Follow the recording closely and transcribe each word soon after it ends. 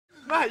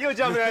Mate, you're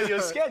jumping out of your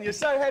skin. You're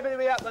so happy to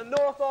be up the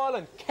North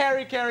Island,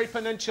 Carry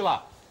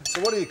Peninsula. So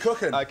what are you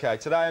cooking? OK,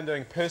 today I'm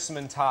doing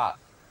persimmon tart.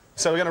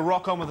 So we're going to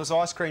rock on with this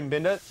ice cream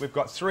bender. We've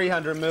got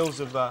 300 mils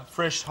of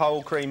fresh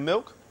whole cream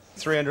milk,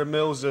 300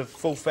 mils of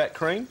full fat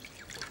cream.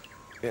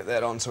 Get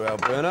that onto our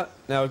burner.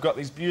 Now we've got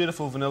these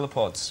beautiful vanilla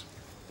pods.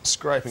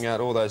 Scraping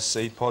out all those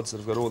seed pods that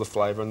have got all the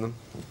flavour in them.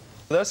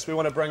 This, we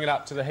want to bring it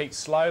up to the heat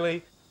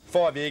slowly.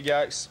 5 egg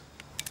yolks,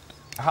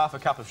 half a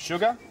cup of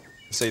sugar.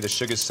 See the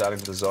sugar's starting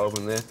to dissolve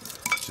in there,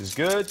 which is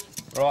good.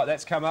 Right,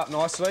 that's come up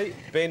nicely.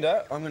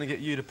 Bender, I'm going to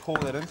get you to pour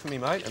that in for me,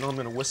 mate, and I'm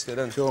going to whisk that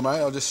in. Cool,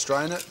 mate. I'll just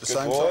strain it at the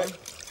same time.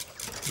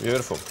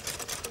 Beautiful.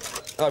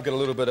 I've got a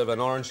little bit of an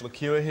orange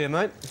liqueur here,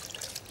 mate,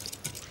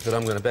 that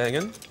I'm going to bang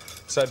in.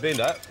 So,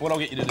 Bender, what I'll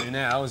get you to do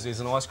now is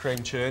there's an ice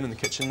cream churn in the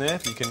kitchen there.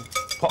 If you can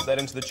pop that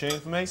into the churn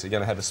for me, so you're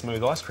going to have a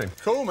smooth ice cream.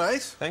 Cool,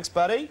 mate. Thanks,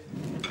 buddy.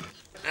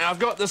 Now, I've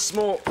got this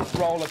small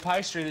roll of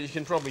pastry that you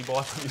can probably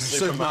buy from the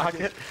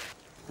supermarket.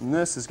 And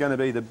this is going to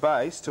be the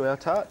base to our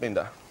tart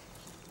bender.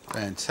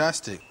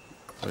 Fantastic.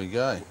 There we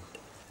go.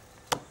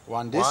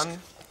 One disc.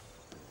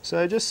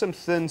 So just some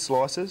thin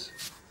slices.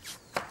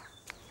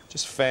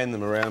 Just fan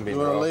them around. You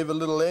want to leave a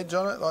little edge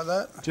on it like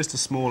that? Just a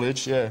small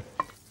edge, yeah.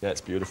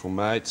 That's beautiful,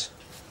 mate.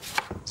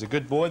 He's a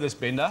good boy, this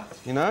bender,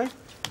 you know.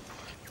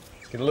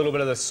 Get a little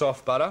bit of the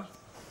soft butter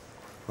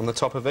on the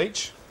top of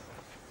each.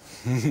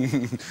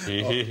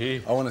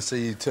 I want to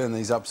see you turn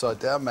these upside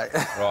down, mate.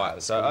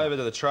 Right, so over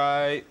to the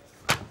tray.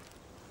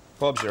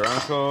 Bob's your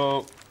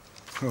uncle.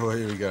 Oh,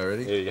 here we go,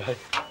 ready? Here you go.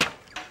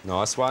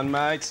 Nice one,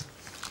 mate.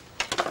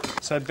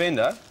 So,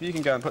 Bender, you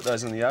can go and put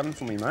those in the oven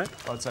for me, mate.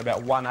 I'd say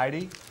about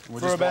 180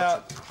 for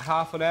about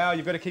half an hour.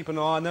 You've got to keep an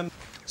eye on them.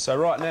 So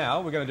right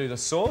now, we're going to do the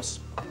sauce,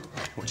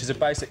 which is a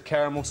basic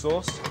caramel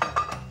sauce.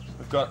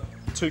 We've got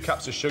 2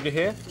 cups of sugar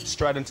here,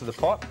 straight into the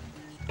pot.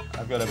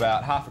 I've got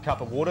about half a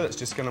cup of water that's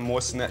just going to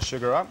moisten that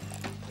sugar up.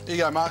 Here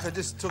you go, Mark. I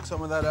just took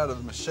some of that out of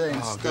the machine.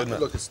 Oh, good, mate.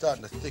 Look, it's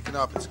starting to thicken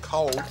up. It's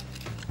cold.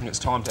 And it's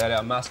time to add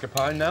our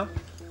mascarpone now.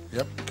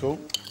 Yep, cool.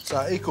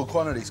 So equal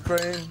quantities,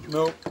 cream,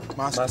 milk,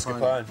 mascarpone.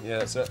 Mascarpone, yeah,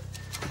 that's it.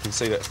 You can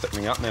see that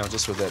thickening up now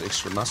just with that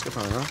extra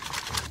mascarpone,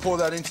 huh? Pour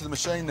that into the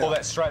machine now. Pour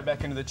that straight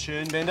back into the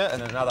churn bender,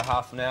 and in another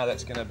half an hour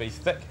that's going to be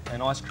thick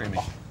and ice creamy.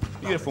 Oh,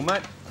 beautiful,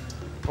 mate.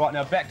 Right,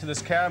 now back to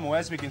this caramel.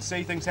 As we can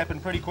see, things happen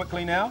pretty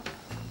quickly now.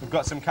 We've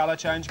got some colour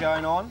change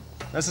going on.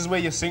 This is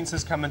where your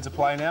senses come into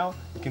play now.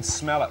 You can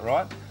smell it,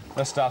 right?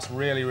 This stuff's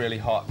really, really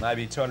hot,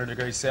 maybe 200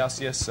 degrees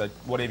Celsius, so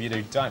whatever you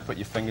do, don't put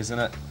your fingers in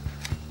it.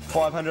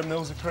 500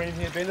 mils of cream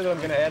here, Bender, that I'm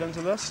going to add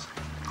into this.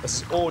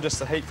 This is all just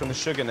the heat from the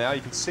sugar now. You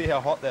can see how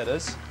hot that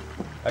is.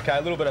 OK, a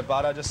little bit of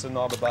butter, just a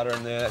knob of butter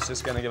in there. That's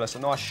just going to give us a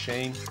nice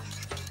sheen.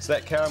 So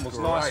that caramel's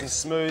nice and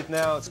smooth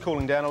now. It's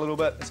cooling down a little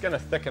bit. It's going to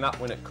thicken up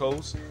when it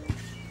cools.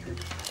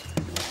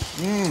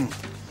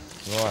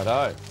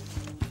 Righto.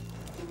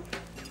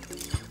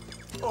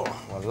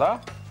 Oh,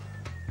 voila.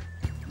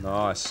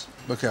 Nice.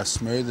 Look how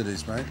smooth it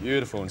is, mate.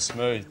 Beautiful and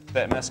smooth.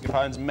 That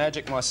mascarpone's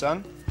magic, my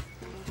son.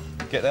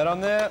 Get that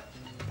on there.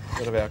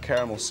 Bit of our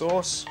caramel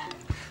sauce.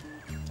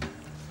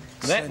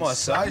 That, my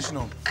son,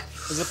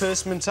 is a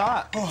persimmon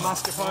tart.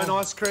 Mascarpone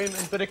ice cream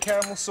and a bit of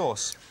caramel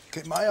sauce.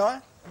 May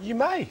I? You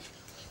may.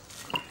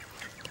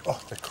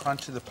 Oh, the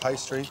crunch of the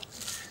pastry.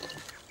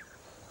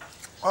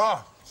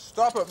 Oh,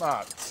 stop it,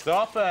 Mark.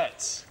 Stop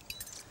it.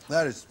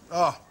 That is...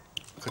 Oh,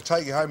 I could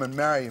take you home and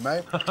marry you,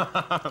 mate.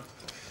 Oh,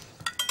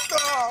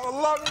 I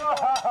love it.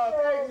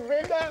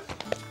 Thanks, Bender.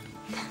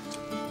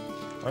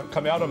 Don't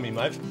come out on me,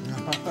 mate.